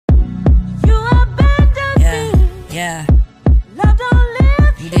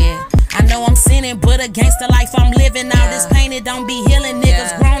but a gangster life I'm living. All this pain, it don't be healing.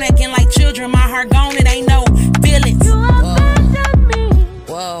 Niggas grown acting like children. My heart gone, it ain't no feelings.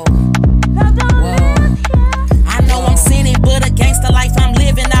 Whoa. I know I'm sinning, but a gangster life I'm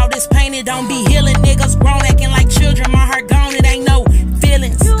living. All this pain, it don't be healing. Niggas grown acting like children. My heart gone, it ain't no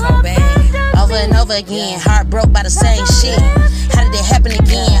feelings. Cobain. Over and over again, heart broke by the same shit. How did it happen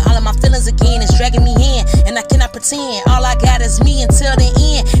again? All of my feelings again is dragging me in, and I cannot pretend. All I got is me until the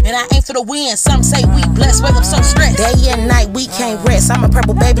end, and I ain't for the win. Some say we blessed, wake up so stressed. Day and night, we can't rest. I'm a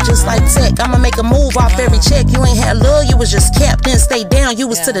purple baby just like Tech. I'ma make a move off every check. You ain't had love, you was just kept. Then stay down, you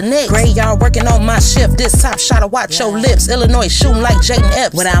was to the next. Graveyard working on my shift. This top shot to watch your lips. Illinois shooting like Jaden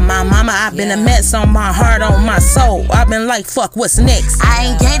Epps. Without my mama, I've been a mess. On my heart, on my soul, I've been like, fuck, what's next? I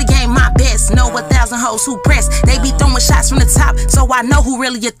ain't gay to game my best. Know 1,000 hoes who press. They be throwing shots from the top, so I know who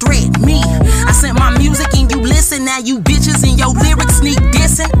really a threat. Me. I sent my music and you listen. Now you bitches and your lyrics sneak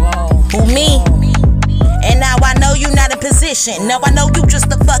dissing. Who me? And now I know you not in position. No, I know you just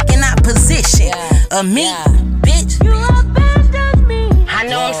the fucking opposition of me, bitch. I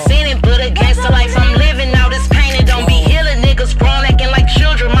know I'm sinning, but a gangster life I'm living. All this pain, it don't be healing. Niggas grown acting like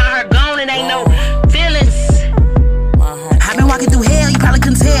children. My heart gone, it ain't no feelings. I've been walking through hell, you probably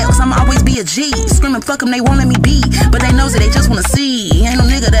couldn't tell, cause I'ma always be a G. Screaming fuck them, they won't let me be, but they knows that they just wanna see. Ain't no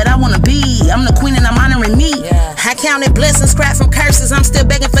nigga that I wanna be. I'm the queen and I'm honoring me. I counted blessings, cried from curses. I'm still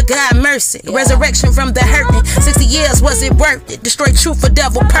begging for God mercy. Resurrection from the hurting. 60 years, was it worth it? Destroy truth for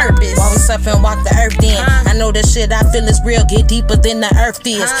devil purpose. While we suffer and walk the earth in. I know the shit I feel is real, get deeper than the earth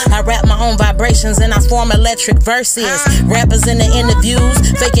is. I rap my own vibrations and I form electric verses. Rappers in the interviews,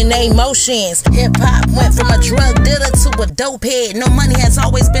 faking their emotions. Hip hop went from a drug dealer to a dope head. No money has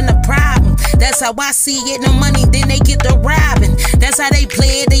always been a problem. That's how I see it. No money, then they get the robbing. That's how they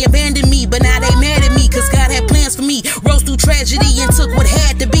play it. They abandoned me, but now they mad at me, cause God had plans for me. Rose through tragedy and took what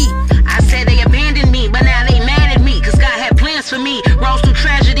had to be. I said they abandoned me, but now they mad at me, cause God had plans for me. Rose through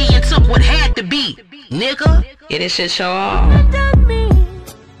tragedy and took what had to be. Nigga, yeah, this shit show off.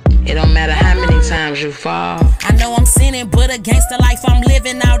 It don't matter how many times you fall. I know I'm sinning, but a gangster life I'm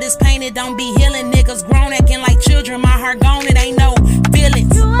living. All this pain, it don't be healing. Niggas grown acting like children. My heart gone, it ain't no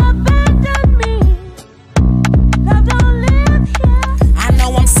feelings. I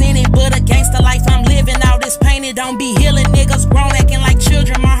know I'm sinning, but a gangster life I'm living. All this pain, it don't be